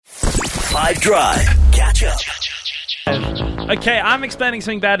5 Drive. Catch up. Okay, I'm explaining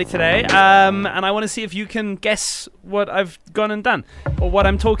something badly today, and I want to see if you can guess what I've gone and done, or what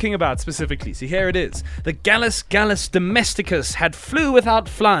I'm talking about specifically. So here it is. The Gallus domesticus had flew without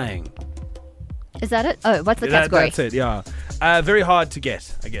flying. Is that it? Oh, what's the category? That's it, yeah. Very hard to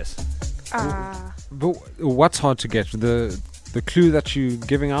get, I guess. But what's hard to get? The clue that you're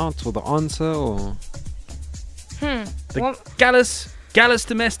giving out, or the answer, or? The Gallus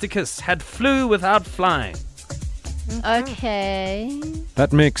domesticus had flew without flying. Okay.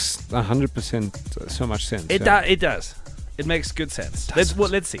 That makes 100% so much sense. It does. It makes good sense. Let's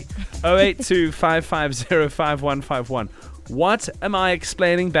see. 082-550-5151. What am I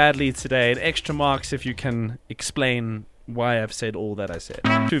explaining badly today? And extra marks if you can explain why I've said all that I said.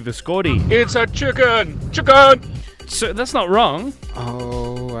 To Viscordi. It's a chicken! Chicken! So that's not wrong.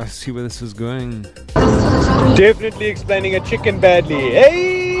 Oh, I see where this is going. Definitely explaining a chicken badly.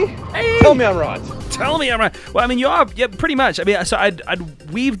 Hey! Tell me I'm right. Tell me I'm right. Well, I mean, you are, yeah, pretty much. I mean, so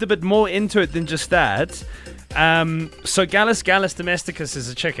I'd weaved a bit more into it than just that. So Gallus domesticus is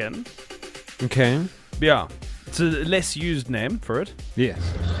a chicken. Okay. Yeah. It's a less used name for it. Yes.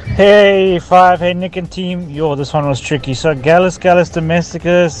 Hey, 5. Hey, Nick and team. This one was tricky. So, Gallus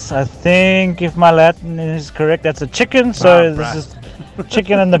domesticus. I think, if my Latin is correct, that's a chicken. So, this is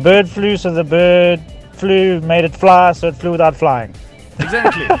chicken and the bird flew. So, the bird flew, made it fly. So, it flew without flying.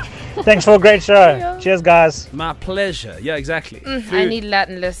 Exactly. Thanks for a great show. Yeah. Cheers, guys. My pleasure. Yeah, exactly. I need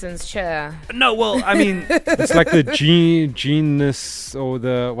Latin lessons, chair. No, well, I mean... It's like the genus, or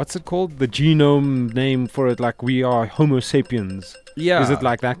the... What's it called? The genome name for it, like we are Homo sapiens. Yeah. Is it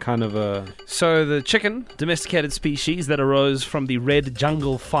like that kind of a... So the chicken, domesticated species that arose from the red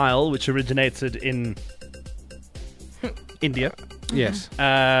jungle file, which originated in India. Yes.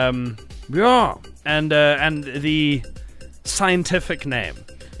 Yeah. And the scientific name,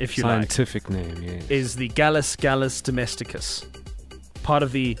 if you scientific name, yes, is the Gallus domesticus, part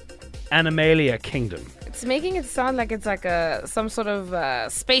of the Animalia kingdom. It's making it sound like it's like some sort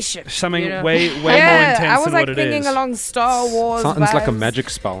of spaceship. Something more way more intense I was than like what it thinking is. along Star Wars. Sounds vibes. like a magic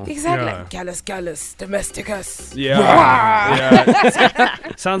spell. Exactly. Yeah. Like Gallus domesticus. Yeah.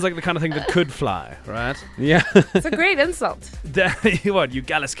 Sounds like the kind of thing that could fly, right? Yeah. It's a great insult. What, you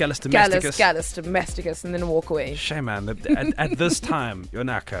Gallus domesticus? Gallus domesticus, and then walk away. Shame, man. At this time,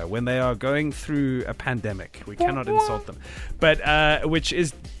 Yonaka, when they are going through a pandemic, we cannot insult them. But which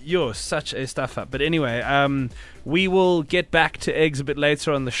is such a stuff up. But anyway, we will get back to eggs a bit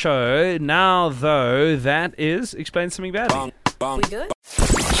later on the show. Now, though, that is Explain Something Badly. We good?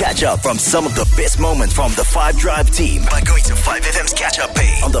 Catch up from some of the best moments from the 5 Drive team by going to 5FM's catch-up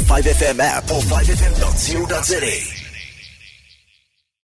page on the 5FM app or 5FM.co.za.